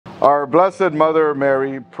Our Blessed Mother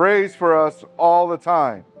Mary prays for us all the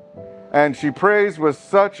time, and she prays with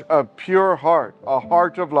such a pure heart, a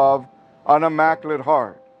heart of love, an immaculate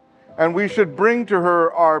heart. And we should bring to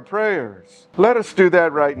her our prayers. Let us do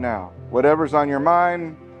that right now. Whatever's on your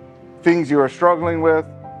mind, things you are struggling with,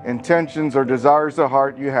 intentions or desires of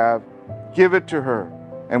heart you have, give it to her,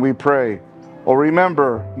 and we pray. Oh,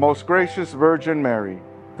 remember, most gracious Virgin Mary,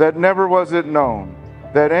 that never was it known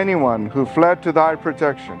that anyone who fled to thy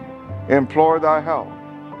protection, implored thy help,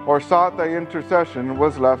 or sought thy intercession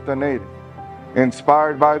was left unaided.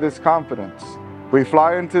 Inspired by this confidence, we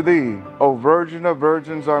fly unto thee, O Virgin of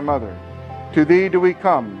Virgins, our Mother. To thee do we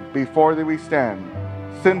come, before thee we stand,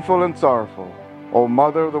 sinful and sorrowful. O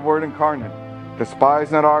Mother of the Word incarnate,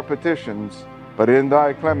 despise not our petitions, but in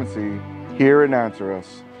thy clemency hear and answer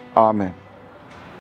us. Amen.